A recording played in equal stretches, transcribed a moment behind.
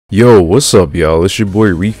Yo, what's up y'all? It's your boy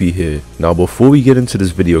Reefy here. Now before we get into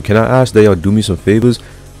this video, can I ask that y'all do me some favors?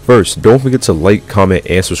 First, don't forget to like, comment,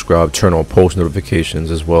 and subscribe, turn on post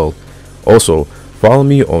notifications as well. Also, follow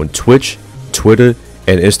me on Twitch, Twitter,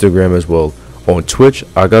 and Instagram as well. On Twitch,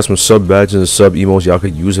 I got some sub badges and sub emotes y'all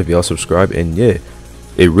could use if y'all subscribe, and yeah,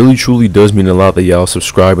 it really truly does mean a lot that y'all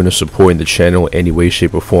subscribing and supporting the channel in any way,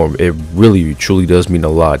 shape, or form. It really truly does mean a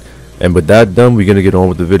lot. And with that done, we're gonna get on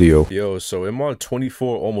with the video. Yo, so in my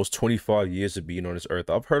 24, almost 25 years of being on this earth,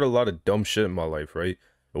 I've heard a lot of dumb shit in my life, right?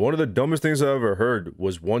 And one of the dumbest things I ever heard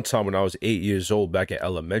was one time when I was 8 years old back in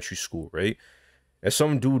elementary school, right? And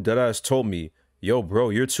some dude deadass told me, yo, bro,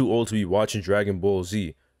 you're too old to be watching Dragon Ball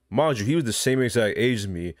Z. Mind you, he was the same exact age as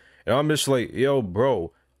me. And I'm just like, yo,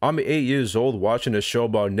 bro, I'm 8 years old watching a show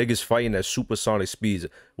about niggas fighting at supersonic speeds.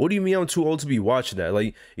 What do you mean I'm too old to be watching that?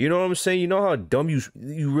 Like, you know what I'm saying? You know how dumb you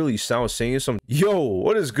really sound saying something? Yo,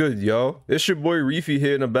 what is good, y'all? It's your boy Reefy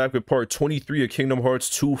here and I'm back with part 23 of Kingdom Hearts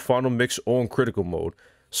 2 Final Mix on Critical Mode.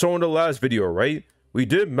 So in the last video, right? We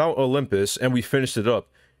did Mount Olympus and we finished it up.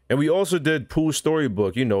 And we also did Pooh's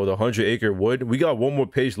storybook, you know, the 100-acre wood. We got one more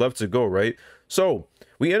page left to go, right? So,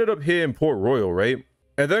 we ended up here in Port Royal, right?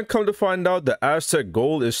 And then come to find out the Aztec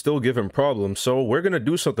gold is still giving problems, so we're gonna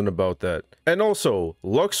do something about that. And also,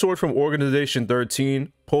 Luxord from Organization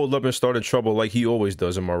 13 pulled up and started trouble like he always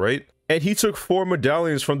does, am I right? And he took 4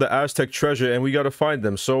 medallions from the Aztec treasure and we gotta find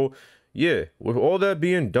them. So, yeah, with all that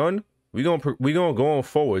being done, we gonna go on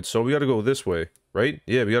forward. So we gotta go this way, right?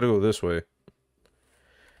 Yeah, we gotta go this way.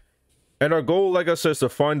 And our goal, like I said, is to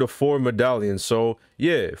find the 4 medallions. So,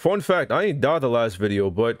 yeah, fun fact, I ain't died the last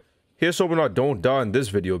video, but here's hoping I don't die in this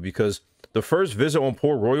video, because the first visit on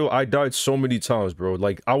Port Royal, I died so many times, bro.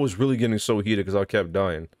 Like, I was really getting so heated because I kept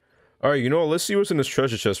dying. Alright, you know what? Let's see what's in this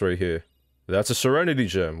treasure chest right here. That's a Serenity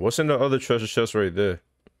Gem. What's in the other treasure chest right there?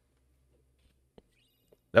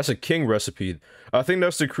 That's a king recipe. I think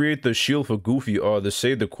that's to create the shield for Goofy, or the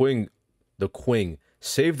save the queen.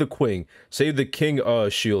 Save the king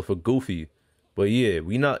shield for Goofy. But yeah,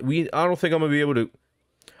 I don't think I'm gonna be able to.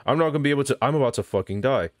 I'm not gonna be able to. I'm about to fucking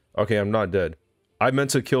die. Okay, I'm not dead. I meant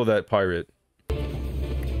to kill that pirate.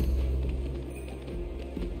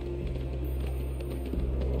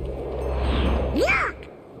 Yuck!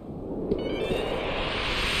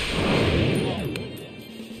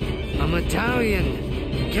 A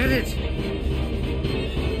medallion! Get it!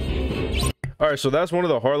 Alright, so that's one of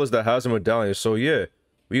the Heartless that has a medallion. So yeah,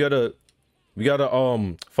 we gotta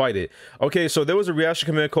fight it. Okay, so there was a reaction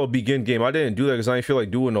command called begin game. I didn't do that because I didn't feel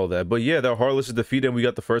like doing all that. But yeah, that Heartless is defeated and we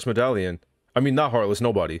got the first medallion. I mean, not Heartless,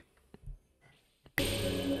 nobody.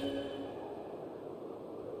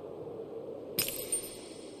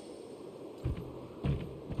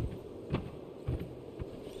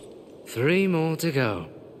 Three more to go.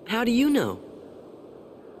 How do you know?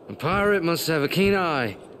 A pirate must have a keen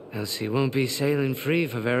eye, else he won't be sailing free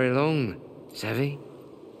for very long. Savvy?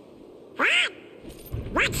 What?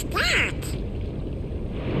 What's that?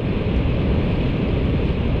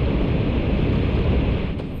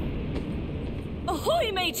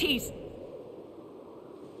 Ahoy, mateys!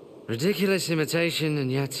 Ridiculous imitation,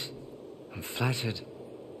 and yet I'm flattered.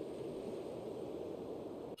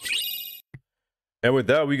 And with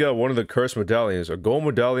that, we got one of the cursed medallions, a gold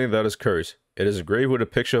medallion that is cursed. It is engraved with a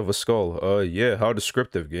picture of a skull. Yeah, how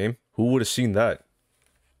descriptive, game. Who would have seen that?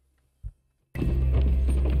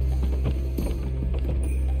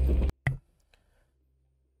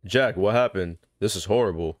 Jack, what happened? This is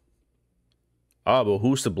horrible. Ah, but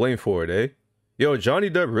who's to blame for it, eh? Yo, Johnny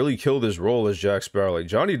Depp really killed his role as Jack Sparrow. Like,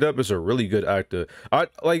 Johnny Depp is a really good actor.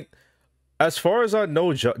 As far as I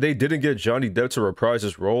know, they didn't get Johnny Depp to reprise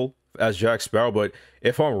his role as Jack Sparrow, but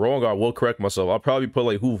if I'm wrong, I will correct myself. I'll probably put,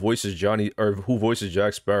 like, who voices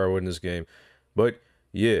Jack Sparrow in this game. But,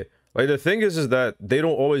 yeah. Like, the thing is that they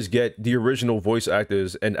don't always get the original voice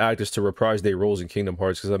actors and actors to reprise their roles in Kingdom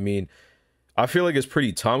Hearts, because, I mean, I feel like it's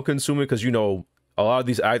pretty time-consuming, because, you know, a lot of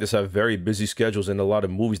these actors have very busy schedules and a lot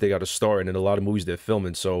of movies they got to star in and a lot of movies they're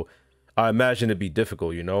filming, so I imagine it'd be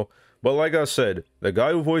difficult, you know? But like I said, the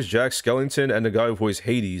guy who voiced Jack Skellington and the guy who voiced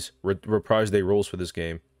Hades reprised their roles for this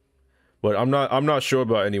game. But I'm not sure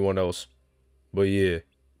about anyone else. But yeah.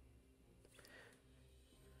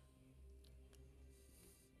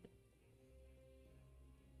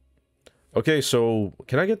 Okay, so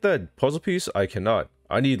can I get that puzzle piece? I cannot.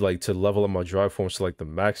 I need, like, to level up my drive forms to, like, the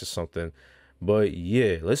max or something. But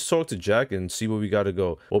yeah, let's talk to Jack and see where we gotta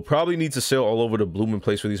go. We'll probably need to sail all over the blooming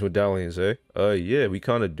place for these medallions, eh? Yeah, we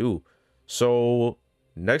kind of do. So,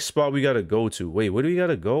 next spot we gotta go to. Wait, where do we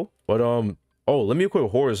gotta go? But, oh, let me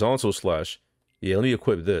equip horizontal slash. Yeah, let me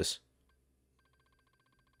equip this.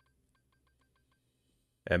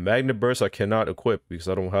 And Magnet Burst I cannot equip because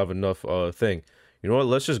I don't have enough thing. You know what?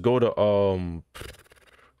 Let's just go to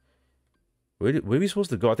where are we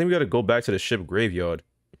supposed to go? I think we gotta go back to the ship graveyard.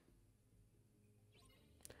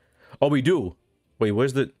 Oh, we do. Wait,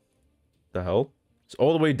 where's the hell? It's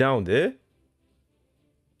all the way down there?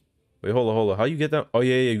 Wait, hold on. How you get down? Oh,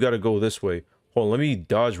 yeah, you gotta go this way. Hold on, let me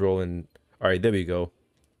dodge roll and... Alright, there we go.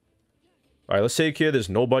 Alright, let's take care. There's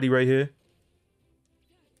nobody right here.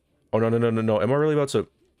 Oh, no. Am I really about to...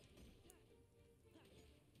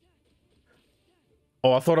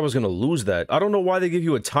 Oh, I thought I was gonna lose that. I don't know why they give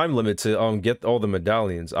you a time limit to get all the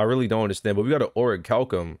medallions. I really don't understand. But we got an auric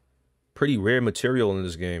calcum. Pretty rare material in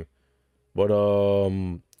this game. But,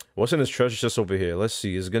 what's in this treasure chest over here? Let's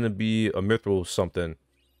see. It's gonna be a mithril something.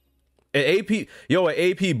 An AP, yo, an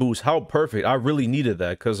AP boost, how perfect. I really needed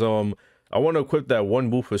that, because, I want to equip that one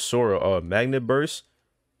move for Sora, Magnet Burst.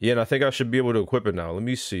 Yeah, and I think I should be able to equip it now. Let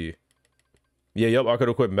me see. Yeah, yep, I could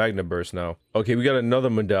equip Magnet Burst now. Okay, we got another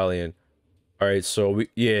medallion. Alright, so,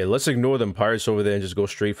 let's ignore them pirates over there and just go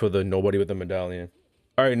straight for the nobody with the medallion.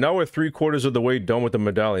 Alright, now we're 3/4 of the way done with the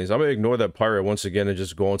medallions. I'm gonna ignore that pirate once again and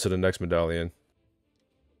just go on to the next medallion.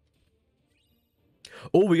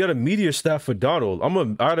 Oh, we got a meteor staff for Donald.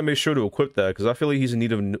 I gotta make sure to equip that because I feel like he's in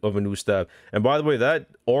need of a new staff. And by the way, that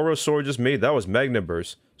aura sword just made, that was Magnet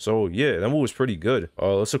Burst. So yeah, that move was pretty good.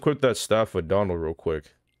 Let's equip that staff for Donald real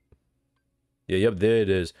quick. Yeah, yep, there it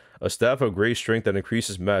is. A staff of great strength that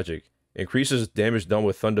increases magic. Increases damage done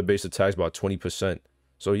with thunder-based attacks by 20%.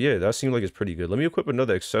 So yeah, that seemed like it's pretty good. Let me equip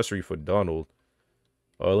another accessory for Donald.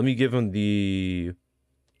 Let me give him the...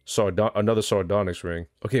 another sardonyx ring.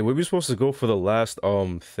 Okay, where are we supposed to go for the last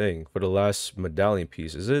thing, for the last medallion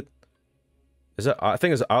piece? Is it I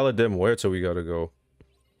think it's Ala de Muerto we gotta go.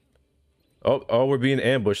 Oh, we're being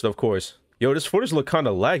ambushed, of course. Yo, this footage look kind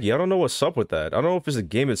of laggy. I don't know what's up with that. I don't know if it's the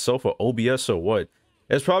game itself or OBS or what.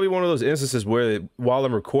 It's probably one of those instances where while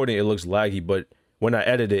I'm recording it looks laggy, but when I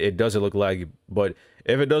edit it, it doesn't look laggy. But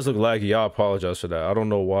if it does look laggy, I apologize for that. I don't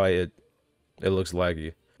know why it looks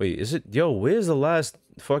laggy. Wait, is it... Yo, where's the last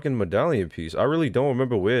fucking medallion piece? I really don't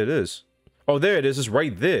remember where it is. Oh, there it is. It's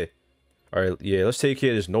right there. Alright, yeah, let's take care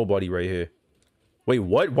of this nobody right here. Wait,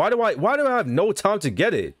 what? Why do I have no time to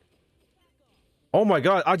get it? Oh my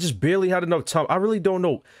god, I just barely had enough time. I really don't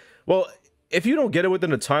know. Well, if you don't get it within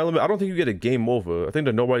the time limit, I don't think you get a game over. I think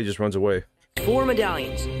that nobody just runs away. 4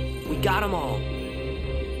 medallions. We got them all.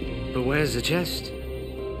 But where's the chest?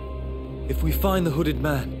 If we find the hooded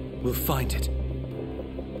man, we'll find it.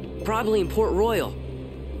 Probably in Port Royal.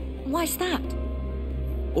 Why's that?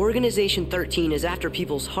 Organization 13 is after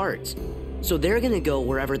people's hearts, so they're gonna go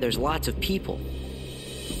wherever there's lots of people.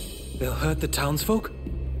 They'll hurt the townsfolk?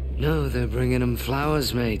 No, they're bringing them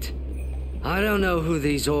flowers, mate. I don't know who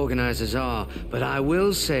these organizers are, but I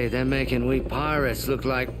will say they're making we pirates look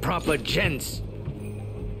like proper gents.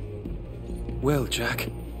 Well, Jack.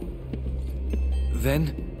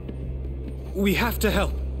 Then... we have to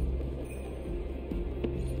help.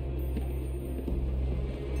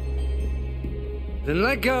 Then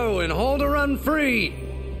let go and hold a run free!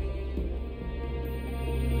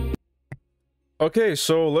 Okay,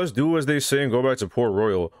 so let's do as they say and go back to Port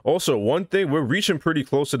Royal. Also, one thing, we're reaching pretty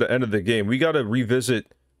close to the end of the game. We gotta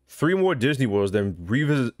revisit 3 more Disney Worlds, then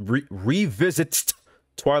revisit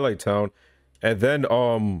Twilight Town, and then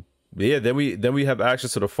yeah, then we have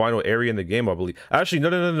access to the final area in the game, I believe. Actually,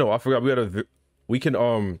 no, I forgot. We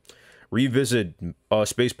can revisit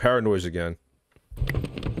Space Paranoids again.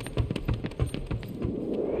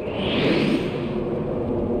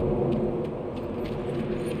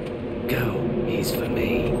 Go. He's for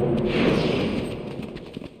me.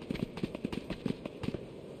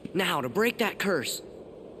 Now, to break that curse.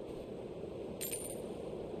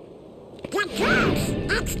 The curse!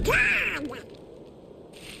 It's gone!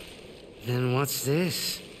 Then what's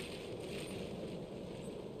this?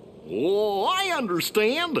 Oh, I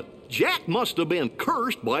understand. Jack must have been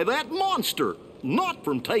cursed by that monster, not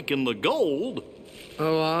from taking the gold.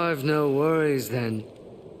 Oh, I've no worries then.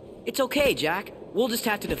 It's okay, Jack. We'll just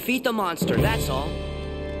have to defeat the monster, that's all.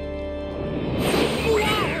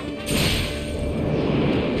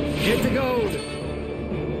 Get the gold!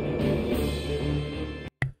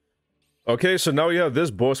 Okay, so now we have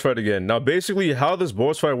this boss fight again. Now, basically, how this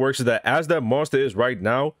boss fight works is that as that monster is right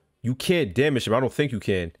now, you can't damage him. I don't think you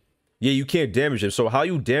can. Yeah, you can't damage him. So how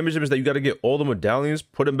you damage him is that you got to get all the medallions,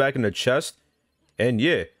 put them back in the chest, and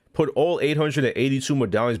yeah, put all 882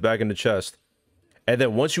 medallions back in the chest. And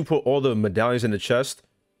then once you put all the medallions in the chest,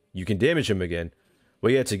 you can damage him again.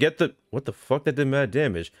 But yeah, to get the... What the fuck? That did mad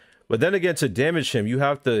damage. But then again, to damage him, you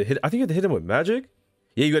have to hit... I think you have to hit him with magic?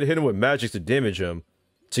 Yeah, you gotta hit him with magic to damage him.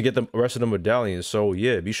 to get the rest of the medallions. So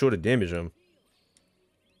yeah, be sure to damage them.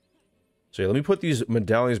 So yeah, let me put these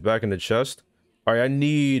medallions back in the chest. All right, I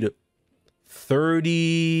need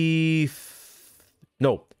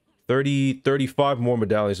 35 more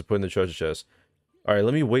medallions to put in the treasure chest. All right,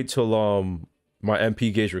 let me wait till my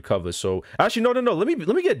MP gauge recovers. So actually, no. Let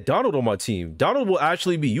me get Donald on my team. Donald will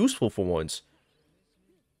actually be useful for once.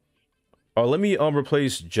 Let me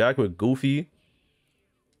replace Jack with Goofy.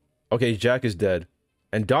 Okay, Jack is dead.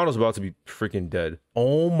 And Donald's about to be freaking dead.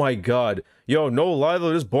 Oh my god. Yo, no lie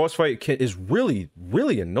though, this boss fight is really,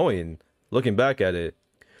 really annoying looking back at it.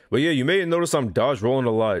 But yeah, you may have noticed I'm dodge rolling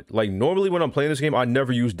a lot. Like, normally when I'm playing this game, I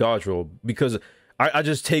never use dodge roll because I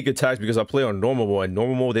just take attacks because I play on normal mode. And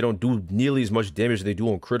normal mode, they don't do nearly as much damage as they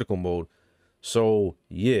do on critical mode. So,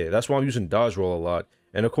 yeah, that's why I'm using dodge roll a lot.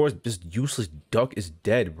 And of course, this useless duck is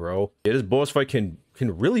dead, bro. Yeah, this boss fight can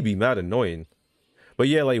really be mad annoying. But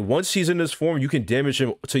yeah, like, once he's in this form, you can damage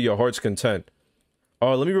him to your heart's content.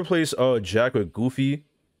 Let me replace Jack with Goofy.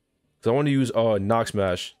 Because I want to use Knock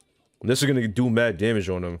Smash. This is going to do mad damage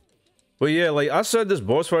on him. But yeah, like, I said this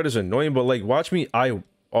boss fight is annoying, but like, watch me, I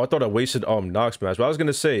thought I wasted Knock Smash. But I was going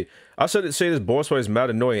to say, say this boss fight is mad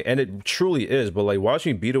annoying, and it truly is, but like, watch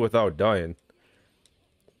me beat it without dying.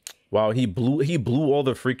 Wow, he blew all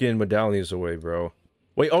the freaking medallions away, bro.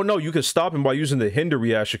 Wait, oh no, you can stop him by using the hinder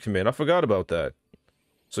reaction command. I forgot about that.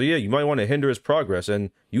 So yeah, you might want to hinder his progress and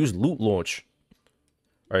use loot launch.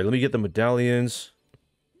 Alright, let me get the medallions.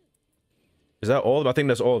 Is that all of them? I think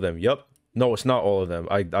that's all of them. Yep. No, it's not all of them.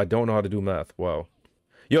 I don't know how to do math. Wow.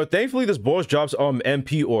 Yo, thankfully this boss drops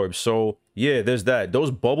MP orbs. So yeah, there's that.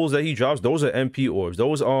 Those bubbles that he drops, those are MP orbs.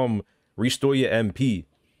 Those restore your MP.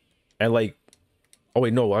 And like, oh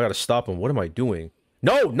wait, no, I gotta stop him. What am I doing?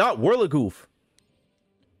 No, not Whirligoof.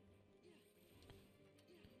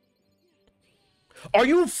 Are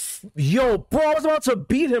you yo, bro, I was about to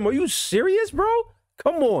beat him. Are you serious, bro?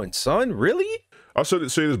 Come on, son. Really? I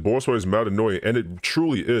said say this boss fight is mad annoying, and it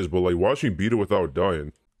truly is, but like, watch me beat it without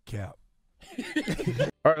dying. Cap.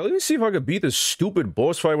 Alright, let me see if I can beat this stupid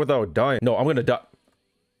boss fight without dying. No, I'm gonna die.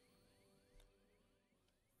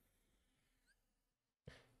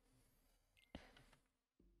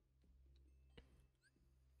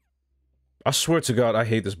 I swear to God, I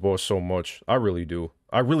hate this boss so much. I really do.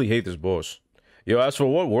 I really hate this boss. Yo, as for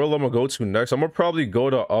what world I'm gonna go to next, I'm gonna probably go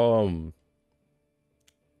to,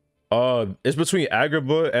 it's between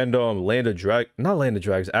Agrabah and, Land of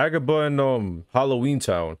Dragons, Agrabah and, Halloween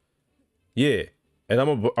Town. Yeah. And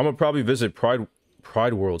I'm gonna probably visit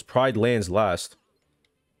Pride Worlds, Pride Lands last.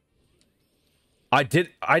 I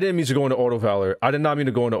didn't mean to go into Auto Valor. I did not mean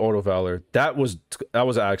to go into Auto Valor. That was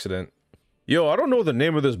an accident. Yo, I don't know the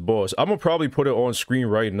name of this boss. I'm gonna probably put it on screen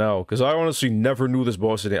right now, because I honestly never knew this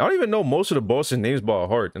boss's name. I don't even know most of the boss's names by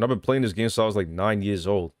heart, and I've been playing this game since I was like 9 years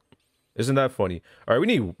old. Isn't that funny?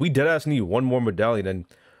 Alright, we deadass need one more medallion, and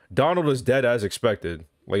Donald is dead as expected.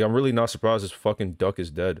 Like, I'm really not surprised this fucking duck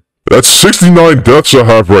is dead. That's 69 deaths I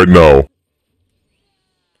have right now.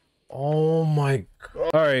 Oh my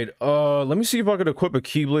god. Alright, let me see if I could equip a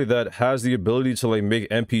Keyblade that has the ability to, like, make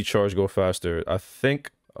MP charge go faster. I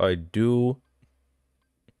think I do.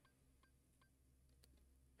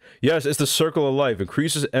 Yes, it's the Circle of Life.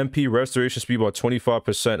 Increases MP restoration speed by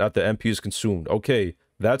 25% after MP is consumed. Okay,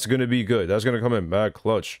 that's gonna be good. That's gonna come in mad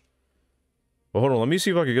clutch. But hold on, let me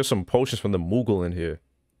see if I can get some potions from the Moogle in here.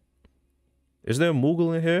 Is there a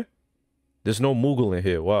Moogle in here? There's no Moogle in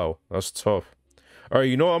here. Wow, that's tough. Alright,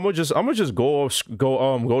 you know, I'm gonna just go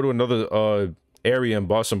to another area and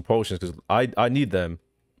buy some potions, because I need them.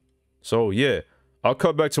 So yeah. I'll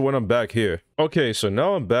cut back to when I'm back here. Okay, so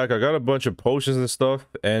now I'm back. I got a bunch of potions and stuff,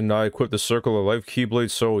 and I equipped the Circle of Life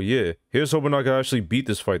Keyblade, so yeah. Here's hoping I can actually beat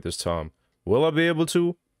this fight this time. Will I be able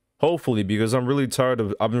to? Hopefully, because I've been really tired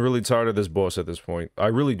of this boss at this point. I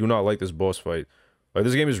really do not like this boss fight. Like,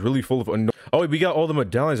 this game is really full of oh, wait, we got all the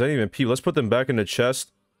medallions. I didn't even peep. Let's put them back in the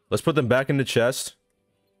chest. Let's put them back in the chest.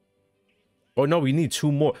 Oh, no, we need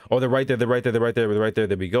 2 more. Oh, they're right there. They're right there. They're right there. They're right there.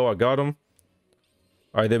 There we go. I got them.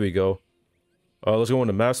 All right, there we go. Let's go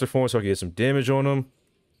into Master Form so I can get some damage on him.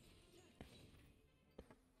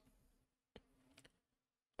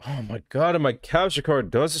 Oh my god, and my capture card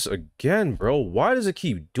does this again, bro. Why does it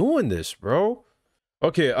keep doing this, bro?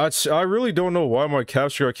 Okay, I really don't know why my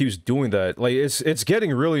capture card keeps doing that. Like, it's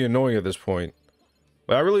getting really annoying at this point.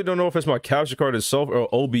 Like, I really don't know if it's my capture card itself or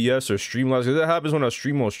OBS or Streamlabs, because that happens when I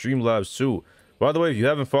stream on Streamlabs too. By the way, if you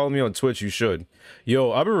haven't followed me on Twitch, you should.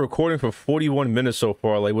 Yo, I've been recording for 41 minutes so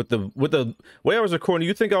far. Like, with the way I was recording,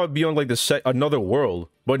 you think I would be on, like, another world.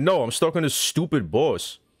 But no, I'm stuck on this stupid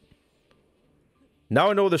boss. Now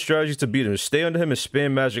I know the strategies to beat him. Stay under him and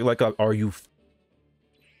spam magic like are you...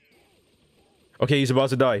 Okay, he's about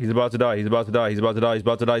to die. He's about to die. He's about to die. He's about to die. He's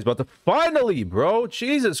about to die. He's about to... Finally, bro!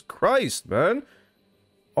 Jesus Christ, man.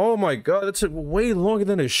 Oh my god, that took way longer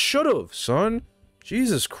than it should have, son.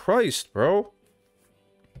 Jesus Christ, bro.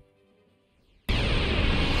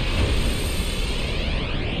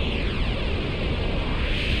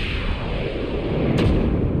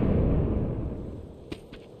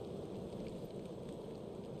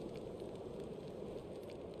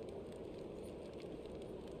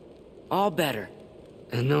 All better.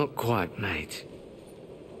 Not quite, mate.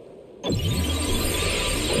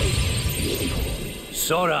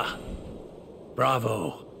 Sora!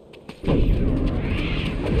 Bravo!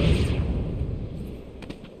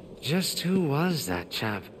 Just who was that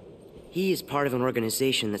chap? He is part of an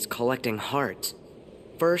organization that's collecting hearts.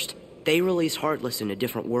 First, they release Heartless into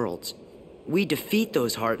different worlds. We defeat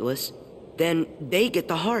those Heartless, then they get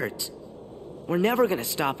the hearts. We're never gonna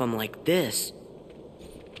stop them like this.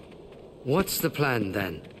 What's the plan,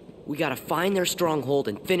 then? We gotta find their stronghold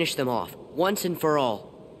and finish them off, once and for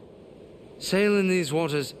all. Sailing these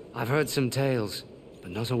waters, I've heard some tales,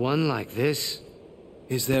 but not a one like this.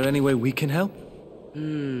 Is there any way we can help?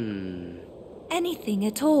 Anything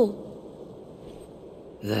at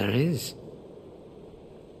all. There is.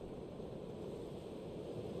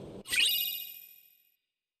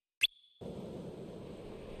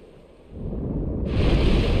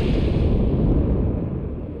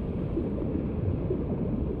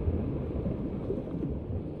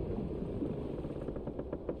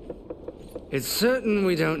 It's certain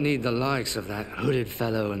we don't need the likes of that hooded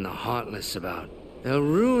fellow and the Heartless about. They'll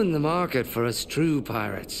ruin the market for us true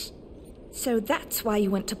pirates. So that's why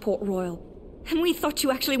you went to Port Royal. And we thought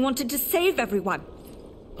you actually wanted to save everyone.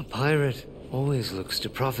 A pirate always looks to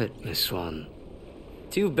profit, Miss Swan.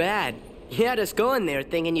 Too bad. You had us going there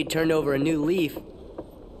thinking you turned over a new leaf.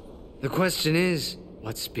 The question is,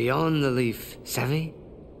 what's beyond the leaf, savvy?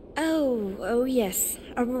 Oh yes.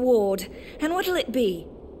 A reward. And what'll it be?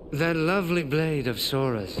 That lovely blade of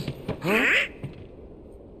Sora's. Huh?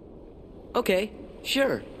 Okay,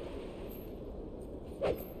 sure.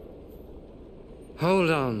 Hold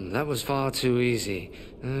on, that was far too easy.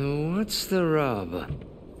 What's the rub?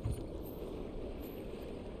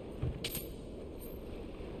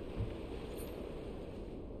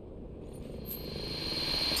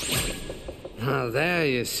 Now there,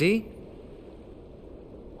 you see?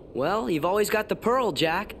 Well, you've always got the pearl,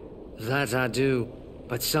 Jack. That I do.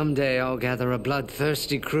 But someday I'll gather a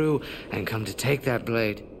bloodthirsty crew and come to take that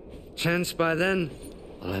blade. Chance by then,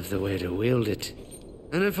 I'll have the way to wield it.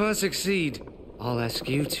 And if I succeed, I'll ask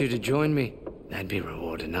you two to join me. That'd be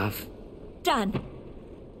reward enough. Done.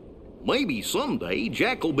 Maybe someday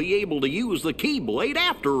Jack will be able to use the Keyblade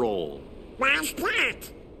after all. Why's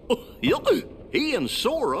that? He and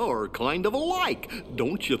Sora are kind of alike,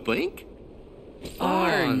 don't you think?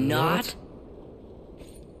 Are not?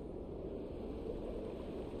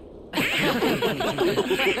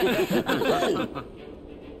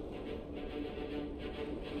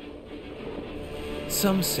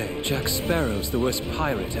 Some say Jack Sparrow's the worst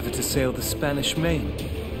pirate ever to sail the Spanish Main.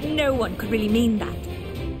 No one could really mean that.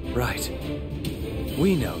 Right.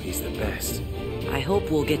 We know he's the best. I hope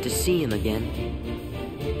we'll get to see him again.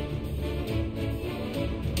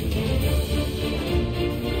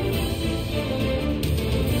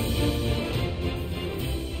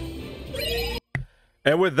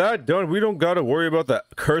 And with that done, we don't gotta worry about the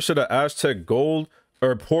Curse of the Aztec Gold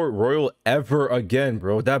or Port Royal ever again,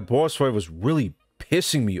 bro. That boss fight was really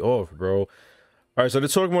pissing me off, bro. Alright, so they're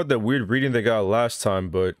talking about that weird reading they got last time,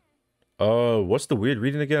 but... what's the weird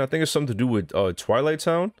reading again? I think it's something to do with, Twilight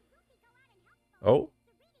Town? Oh.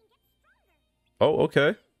 Oh,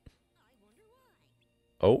 okay.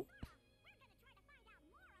 Oh.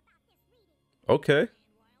 Okay.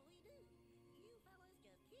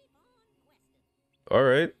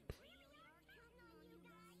 Alright.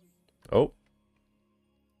 Oh.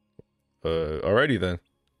 Alrighty then.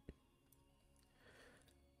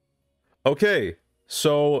 Okay,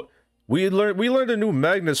 so we learned a new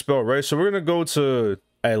magnet spell, right? So we're gonna go to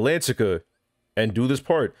Atlantica and do this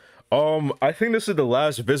part. I think this is the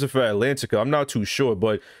last visit for Atlantica. I'm not too sure,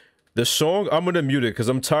 but the song, I'm gonna mute it because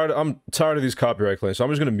I'm tired of these copyright claims. So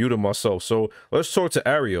I'm just gonna mute it myself. So let's talk to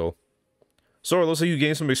Ariel. Sora, looks like you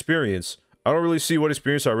gained some experience. I don't really see what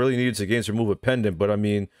experience I really needed to gain to remove a pendant, but I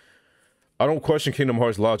mean, I don't question Kingdom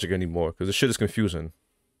Hearts logic anymore because this shit is confusing.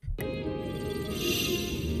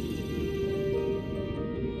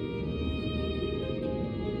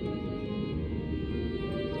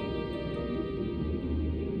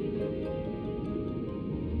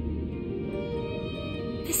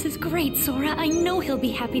 This is great, Sora. I know he'll be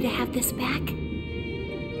happy to have this back.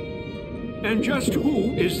 And just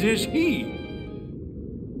who is this he?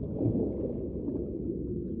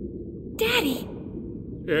 Daddy!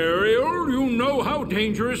 Ariel, you know how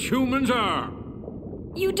dangerous humans are.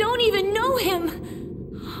 You don't even know him!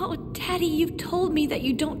 Oh, Daddy, you've told me that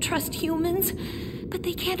you don't trust humans, but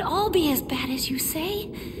they can't all be as bad as you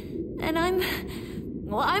say. And I'm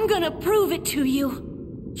gonna prove it to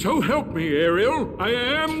you. So help me, Ariel. I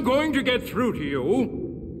am going to get through to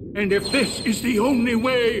you. And if this is the only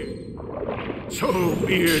way, so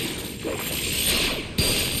be it.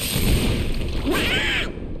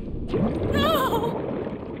 No!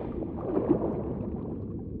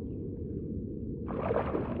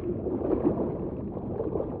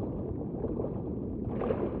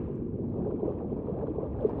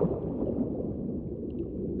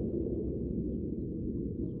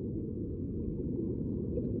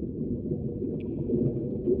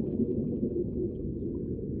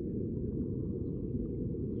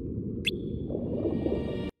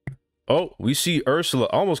 Oh, we see Ursula.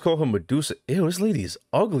 I almost call her Medusa. Ew, this lady is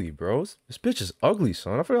ugly, bro. This bitch is ugly,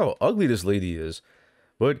 son. I forgot how ugly this lady is.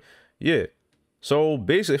 But, yeah. So,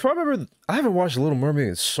 basically, if I remember, I haven't watched Little Mermaid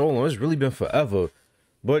in so long. It's really been forever.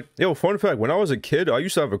 But, yo, fun fact. When I was a kid, I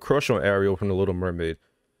used to have a crush on Ariel from The Little Mermaid.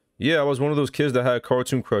 Yeah, I was one of those kids that had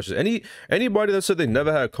cartoon crushes. Anybody that said they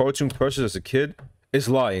never had cartoon crushes as a kid is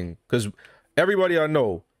lying. Because everybody I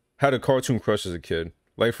know had a cartoon crush as a kid.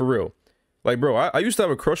 Like, for real. Like, bro, I used to have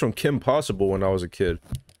a crush on Kim Possible when I was a kid.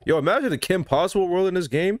 Yo, imagine the Kim Possible world in this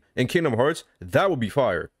game, in Kingdom Hearts. That would be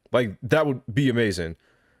fire. Like, that would be amazing.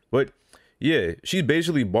 But, yeah, she's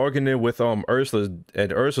basically bargaining with Ursula,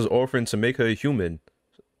 and Ursula's offering to make her a human.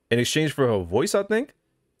 In exchange for her voice, I think?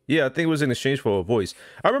 Yeah, I think it was in exchange for her voice.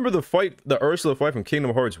 I remember the Ursula fight from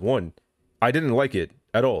Kingdom Hearts 1. I didn't like it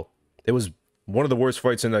at all. It was one of the worst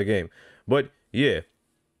fights in that game. But, yeah.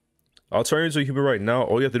 I'll turn into a human right now.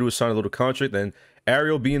 All you have to do is sign a little contract, and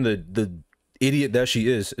Ariel, being the idiot that she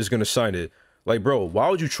is gonna sign it. Like, bro, why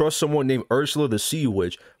would you trust someone named Ursula the Sea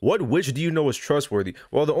Witch? What witch do you know is trustworthy?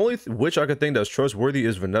 Well, the only witch I could think that's trustworthy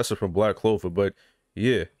is Vanessa from Black Clover, but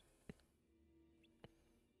yeah.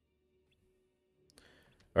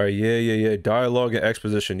 Alright, yeah. Dialogue and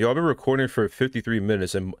exposition. Yo, I've been recording for 53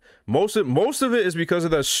 minutes, and most of it is because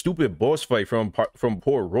of that stupid boss fight from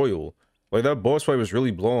Port Royal. Like, that boss fight was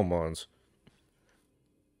really blowing minds.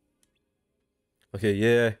 Okay,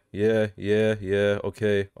 yeah,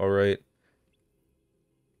 okay, alright.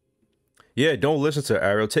 Yeah, don't listen to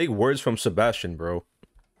Ariel. Take words from Sebastian, bro.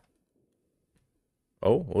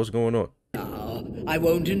 Oh, what's going on? I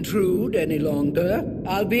won't intrude any longer.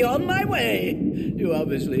 I'll be on my way. You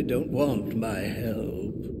obviously don't want my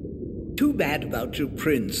help. Too bad about your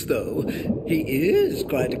prince, though. He is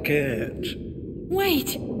quite a catch.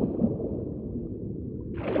 Wait!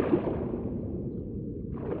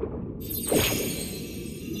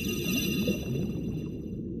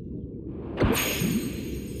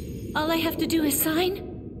 All I have to do is sign?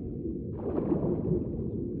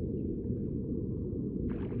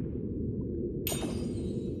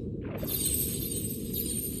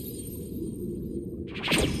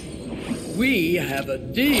 We have a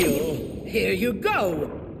deal. Here you go.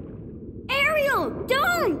 Ariel,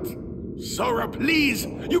 don't! Sora, please!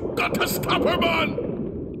 You got to stop her, man!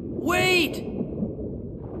 Wait!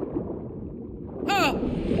 Huh?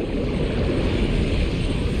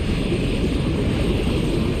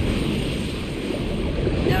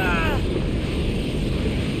 Ah!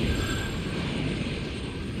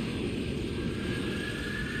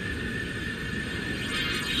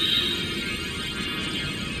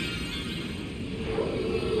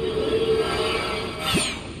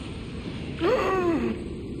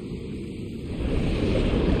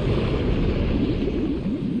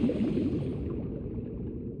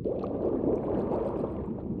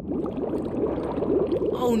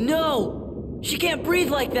 Oh no! She can't breathe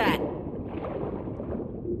like that!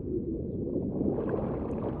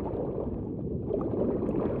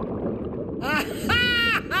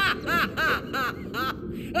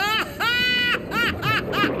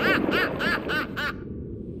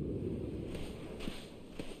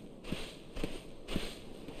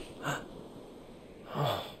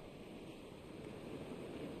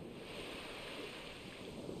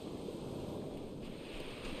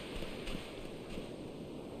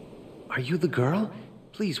 Are you the girl?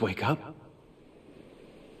 Please wake up.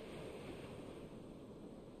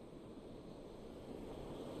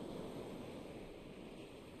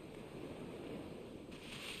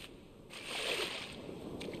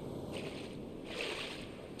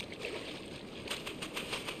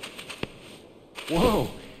 Whoa!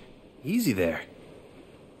 Easy there.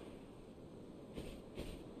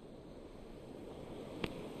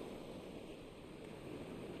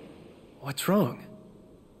 What's wrong?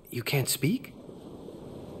 You can't speak?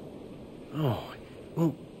 Oh,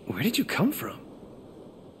 well, where did you come from?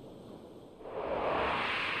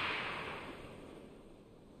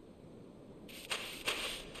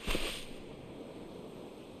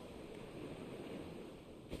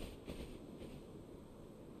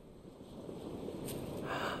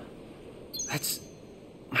 That's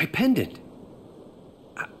my pendant.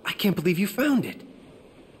 I can't believe you found it.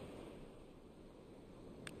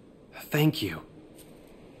 Thank you.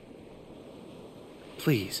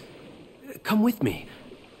 Please, come with me.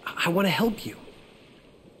 I want to help you.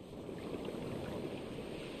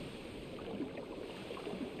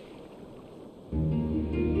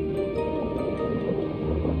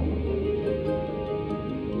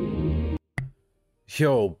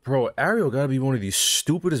 Yo, bro, Ariel gotta be one of these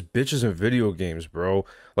stupidest bitches in video games, bro.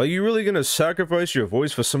 Like, you really gonna sacrifice your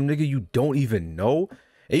voice for some nigga you don't even know?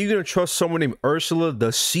 And you gonna trust someone named Ursula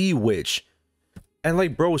the Sea Witch? And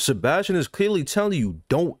like, bro, Sebastian is clearly telling you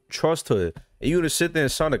don't trust her. And you gonna sit there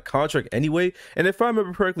and sign a contract anyway? And if I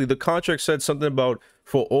remember correctly, the contract said something about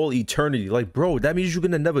for all eternity. Like, bro, that means you're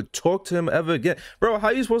gonna never talk to him ever again. Bro, how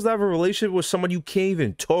are you supposed to have a relationship with someone you can't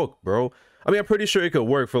even talk, bro? I mean, I'm pretty sure it could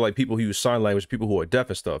work for like people who use sign language, people who are deaf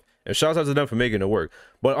and stuff. And shouts out to them for making it work.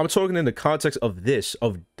 But I'm talking in the context of this,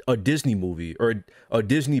 of a Disney movie or a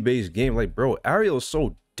Disney-based game. Like, bro, Ariel is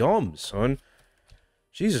so dumb, son.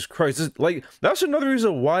 Jesus Christ. Like, that's another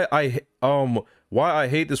reason why I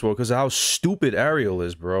hate this world, because of how stupid Ariel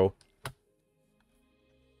is, bro.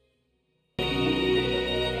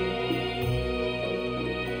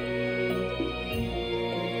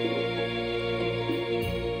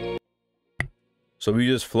 So we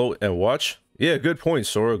just float and watch? Yeah, good point,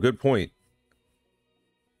 Sora. Good point.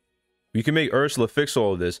 We can make Ursula fix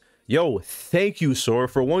all of this. Yo, thank you, Sora.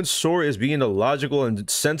 For once, Sora is being a logical and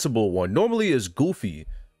sensible one. Normally it's goofy.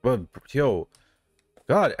 But, yo,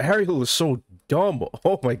 God, Ariel is so dumb.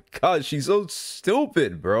 Oh my God, she's so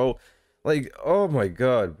stupid, bro. Like, oh my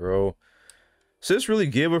God, bro. Sis really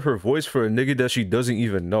gave her her voice for a nigga that she doesn't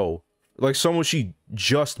even know. Like someone she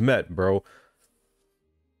just met, bro.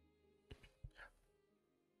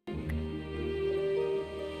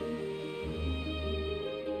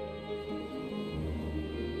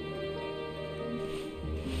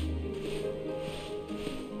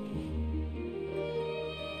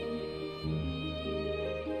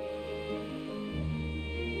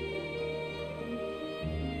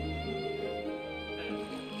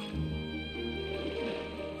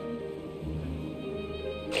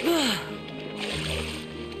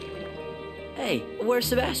 Hey, where's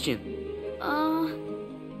Sebastian?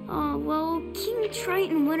 Well, King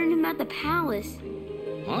Triton wanted him at the palace.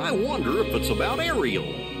 I wonder if it's about Ariel.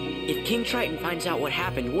 If King Triton finds out what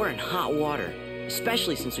happened, we're in hot water.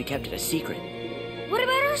 Especially since we kept it a secret. What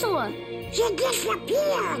about Ursula? She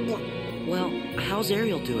disappeared! Well, how's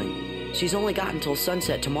Ariel doing? She's only got until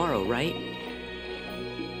sunset tomorrow, right?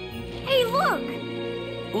 Hey, look!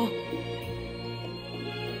 Well,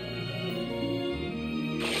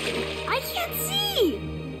 I can't see!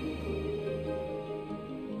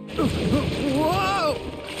 whoa!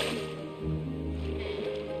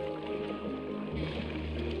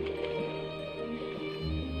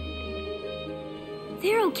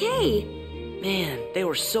 They're okay. Man, they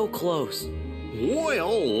were so close.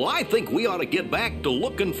 Well, I think we ought to get back to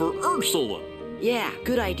looking for Ursula. Yeah,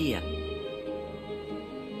 good idea.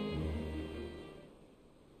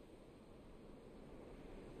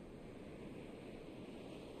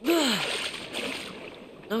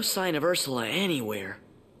 No sign of Ursula anywhere.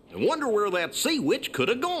 I wonder where that sea witch could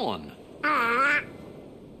have gone.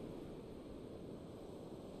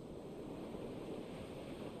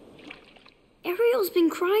 Ariel's been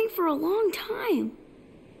crying for a long time.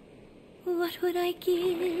 What would I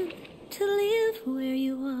give to live where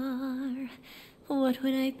you are? What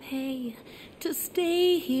would I pay to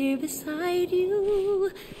stay here beside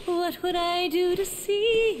you? What would I do to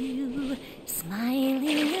see you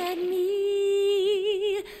smiling at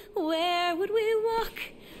me? Where would we walk?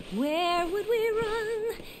 Where would we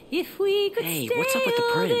run if we could Hey, stay what's up with the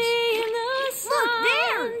all prince? day in the sun? Look,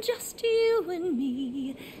 there! Just you and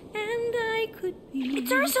me, and I could be.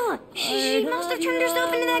 It's Ursula! She must have turned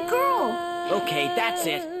herself into that girl! Okay, that's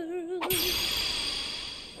it.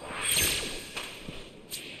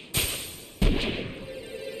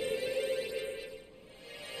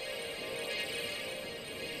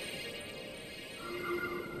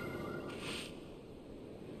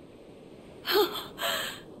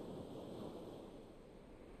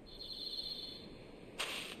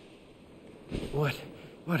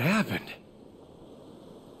 What happened?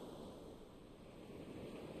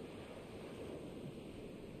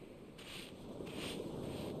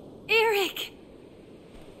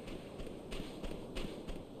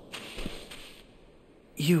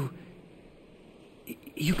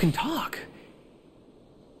 You can talk.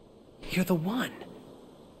 You're the one.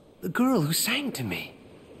 The girl who sang to me.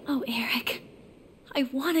 Oh, Eric. I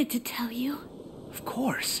wanted to tell you. Of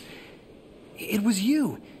course. It was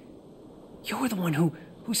you. You're the one who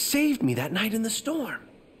saved me that night in the storm.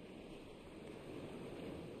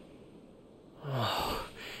 Oh,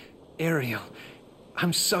 Ariel,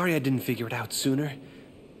 I'm sorry I didn't figure it out sooner.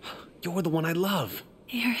 You're the one I love.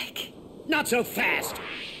 Eric. Not so fast!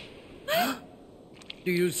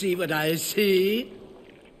 Do you see what I see?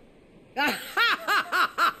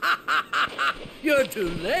 You're too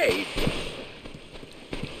late.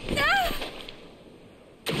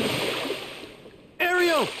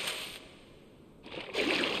 Ariel!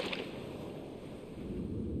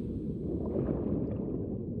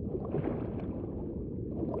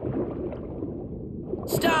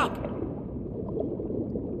 Stop!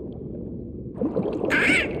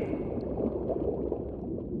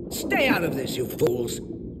 Stay out of this, you fools.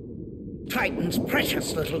 Triton's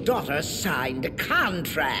precious little daughter signed a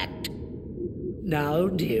contract. Now,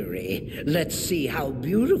 dearie, let's see how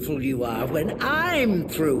beautiful you are when I'm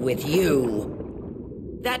through with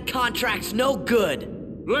you. That contract's no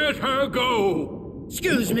good. Let her go!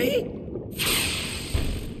 Excuse me?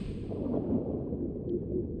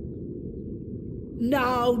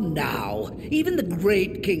 Now, even the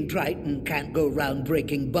great King Triton can't go round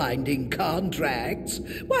breaking binding contracts.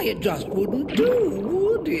 Why, it just wouldn't do,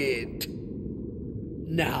 would it?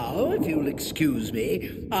 Now, if you'll excuse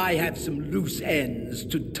me, I have some loose ends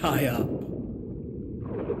to tie up.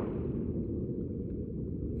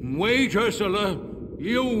 Wait, Ursula.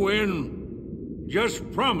 You win. Just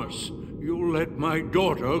promise you'll let my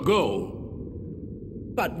daughter go.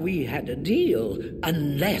 But we had a deal,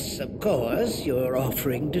 unless, of course, you're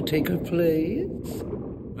offering to take her place.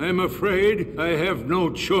 I'm afraid I have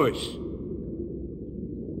no choice.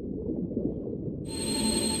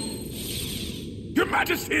 Your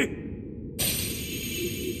Majesty!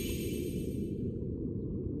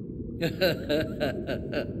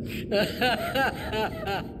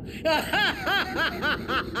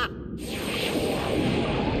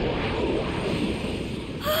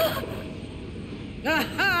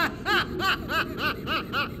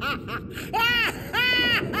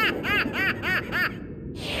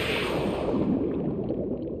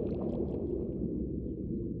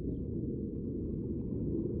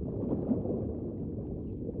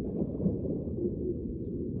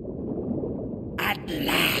 At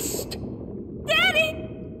last! Daddy!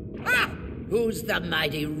 Ha! Who's the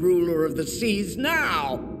mighty ruler of the seas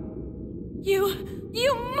now? You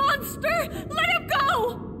monster! Let him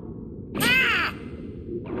go! Ah!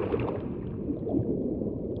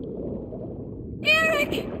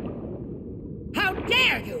 Eric! How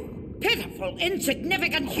dare you, pitiful,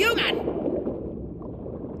 insignificant human!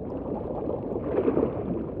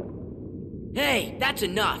 Hey, that's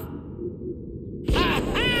enough. Ha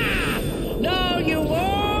ha! No, you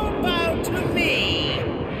won't bow to me!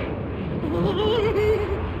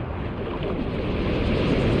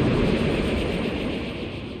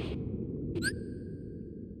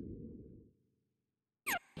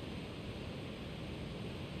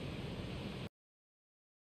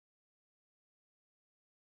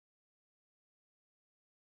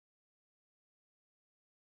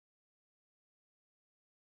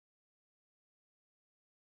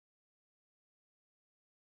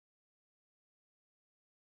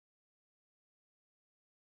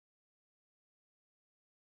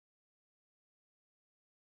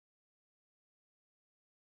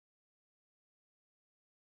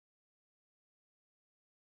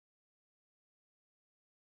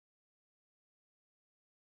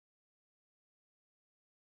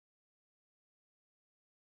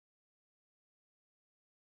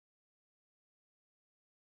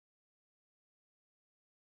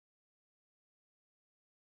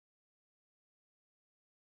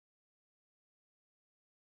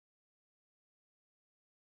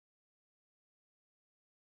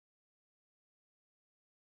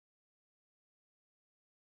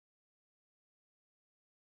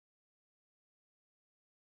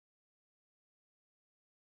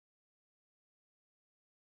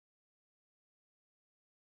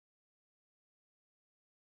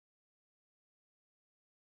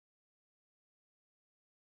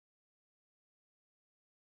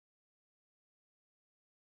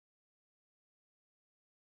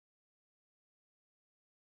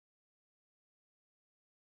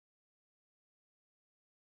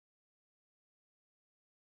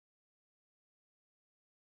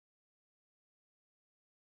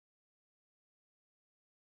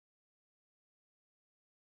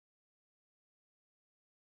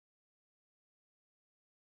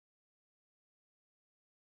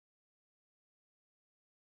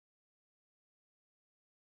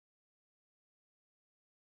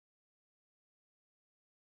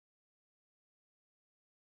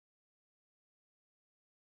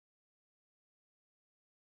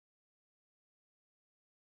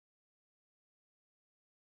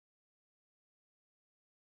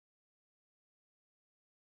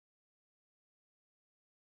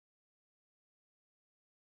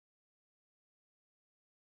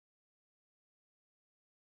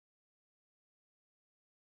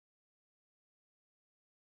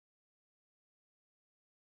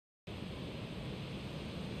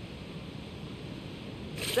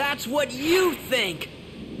 That's what you think!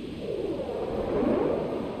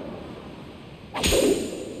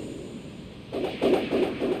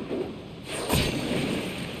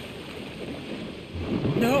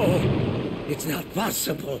 No, it's not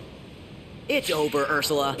possible. It's over,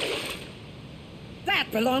 Ursula.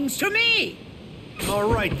 That belongs to me! All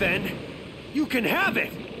right, then. You can have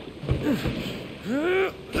it!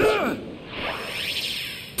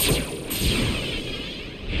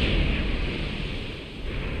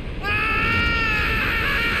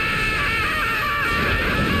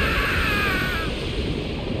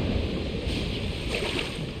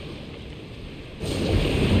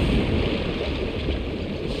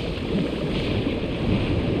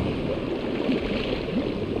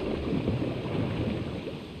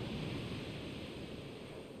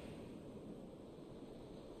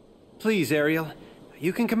 Please, Ariel.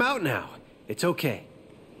 You can come out now. It's okay.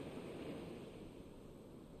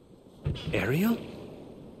 Ariel?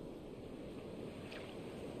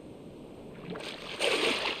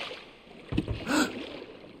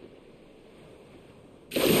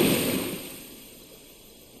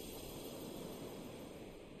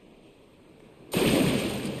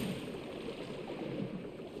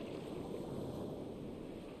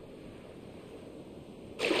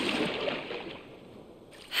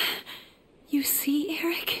 You see,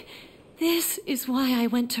 Eric? This is why I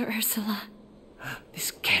went to Ursula.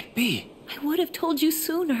 This can't be. I would have told you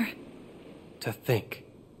sooner. To think.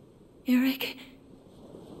 Eric,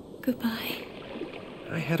 goodbye.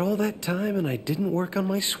 I had all that time and I didn't work on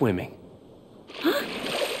my swimming. Huh?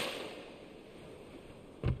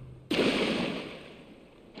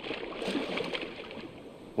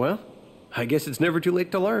 Well, I guess it's never too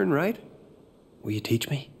late to learn, right? Will you teach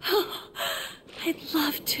me? I'd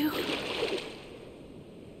love to.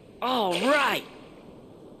 All right!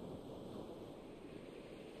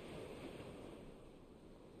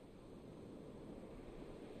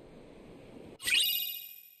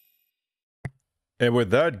 And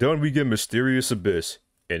with that done, we get Mysterious Abyss.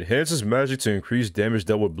 Enhances magic to increase damage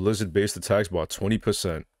dealt with blizzard-based attacks by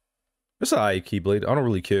 20%. It's alright, Keyblade. I don't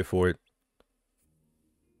really care for it.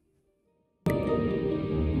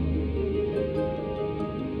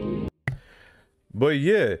 But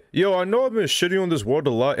yeah, yo, I know I've been shitting on this world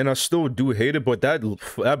a lot, and I still do hate it. But that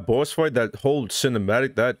boss fight, that whole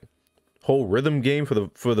cinematic, that whole rhythm game for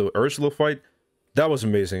the Ursula fight, that was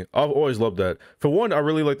amazing. I've always loved that. For one, I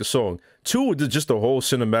really like the song. Two, just the whole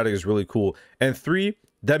cinematic is really cool. And three,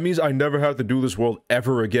 that means I never have to do this world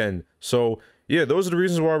ever again. So yeah, those are the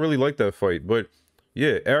reasons why I really like that fight. But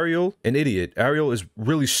yeah, Ariel, an idiot. Ariel is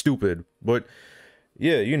really stupid. But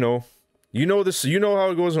yeah, you know this. You know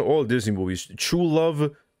how it goes in all Disney movies. True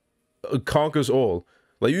love conquers all.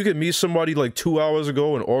 Like, you can meet somebody like 2 hours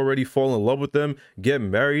ago and already fall in love with them, get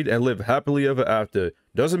married, and live happily ever after.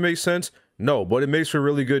 Does it make sense? No, but it makes for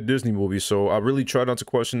really good Disney movies, so I really try not to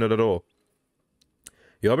question that at all.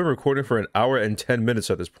 Yo, I've been recording for 1 hour and 10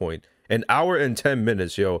 minutes at this point. 1 hour and 10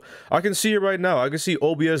 minutes, yo. I can see it right now. I can see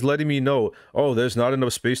OBS letting me know, oh, there's not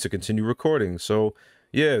enough space to continue recording. So,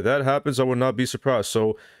 yeah, if that happens, I would not be surprised.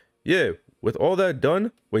 So, yeah, with all that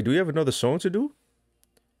done, wait, do we have another song to do?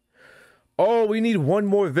 Oh, we need one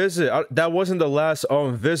more visit. That wasn't the last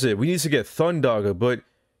visit. We need to get Thundaga, but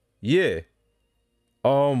yeah.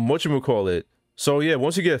 Whatchamacallit. So yeah,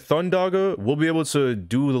 once you get Thundaga, we'll be able to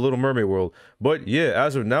do the Little Mermaid world. But yeah,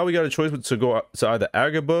 as of now, we got a choice to go to either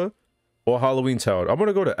Agrabah or Halloween Town. I'm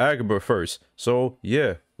gonna go to Agrabah first. So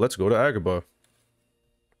yeah, let's go to Agrabah.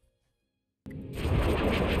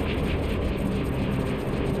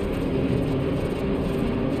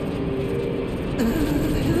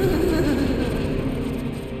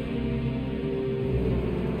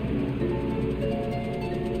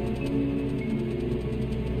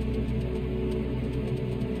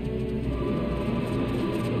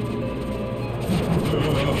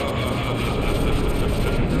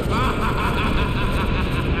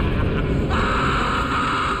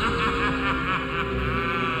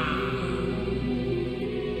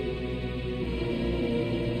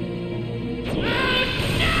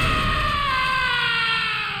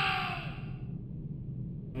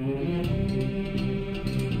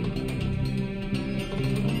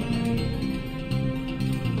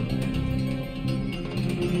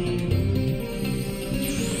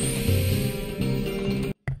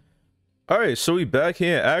 Alright, so we back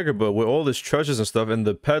here in Agrabah with all this treasures and stuff, and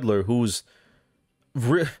the peddler who's...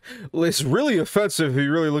 it's really offensive if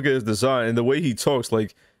you really look at his design and the way he talks.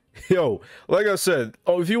 Like, yo, like I said,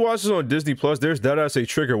 if you watch this on Disney Plus, there's that as a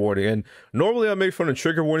trigger warning. And normally I make fun of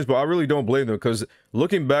trigger warnings, but I really don't blame them, because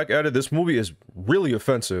looking back at it, this movie is really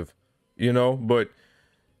offensive, you know? But,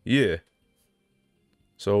 yeah.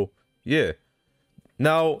 So yeah.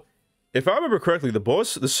 Now, if I remember correctly, the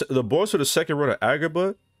boss of the second run of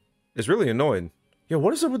Agrabah is really annoying. Yeah,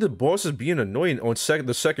 what is up with the bosses being annoying on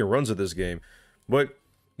the second runs of this game? But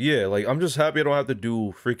yeah, like I'm just happy I don't have to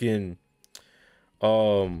do freaking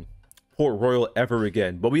Port Royal ever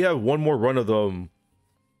again. But we have one more run of them.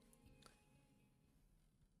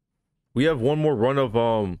 We have one more run of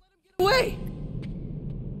Wait!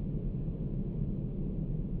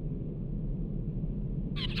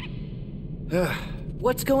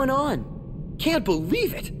 What's going on? Can't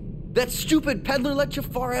believe it! That stupid peddler let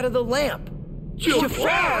Jafar out of the lamp!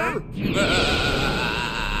 Jafar?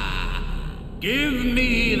 Give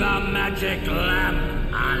me the magic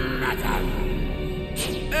lamp, Aladdin.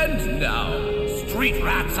 And now, street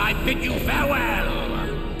rats, I bid you farewell.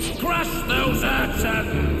 Crush those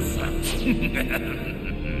urchins.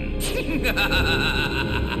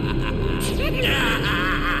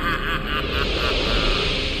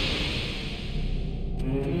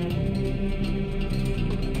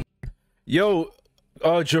 Yo,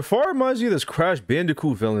 Jafar reminds me of this Crash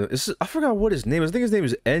Bandicoot villain. I forgot what his name is. I think his name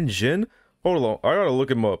is N-Jin. Hold on, I gotta look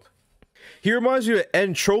him up. He reminds me of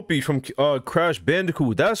Entropy from Crash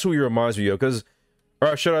Bandicoot. That's who he reminds me of.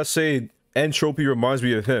 Or should I say, Entropy reminds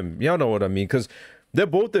me of him. Y'all know what I mean. Because their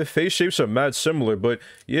face shapes are mad similar. But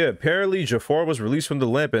yeah, apparently Jafar was released from the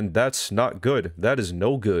lamp, and that's not good. That is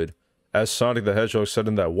no good. As Sonic the Hedgehog said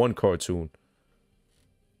in that one cartoon.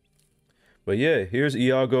 But yeah, here's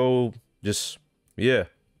Iago. Just, yeah.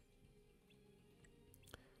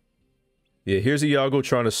 Yeah, here's Iago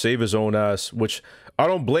trying to save his own ass, which I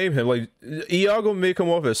don't blame him. Like, Iago may come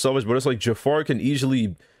off as selfish, but it's like Jafar can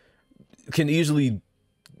easily...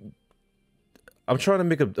 I'm trying to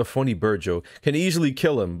make a funny bird joke. Can easily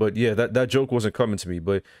kill him, but yeah, that joke wasn't coming to me,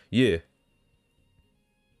 but yeah.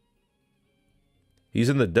 He's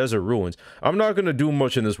in the desert ruins. I'm not gonna do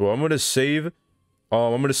much in this world. I'm gonna save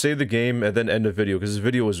the game and then end the video, because this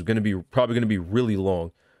video is probably gonna be really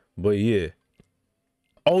long. But yeah.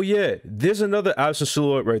 Oh yeah, there's another absent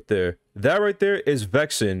silhouette right there. That right there is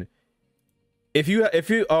Vexen. If you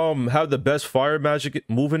have the best fire magic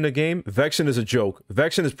move in the game, Vexen is a joke.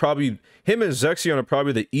 Vexen is probably, him and Zexion are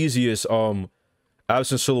probably the easiest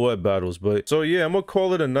absent silhouette battles. But so yeah, I'm gonna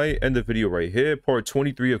call it a night, end the video right here. Part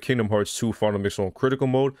 23 of Kingdom Hearts 2 Final Mix on critical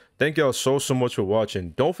mode. Thank y'all so much for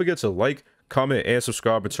watching. Don't forget to like, comment, and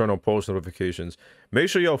subscribe, and turn on post notifications. Make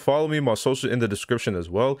sure y'all follow me, my social in the description as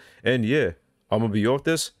well. And yeah, I'm gonna be off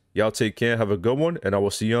this. Y'all take care, have a good one, and I will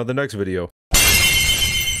see you on the next video.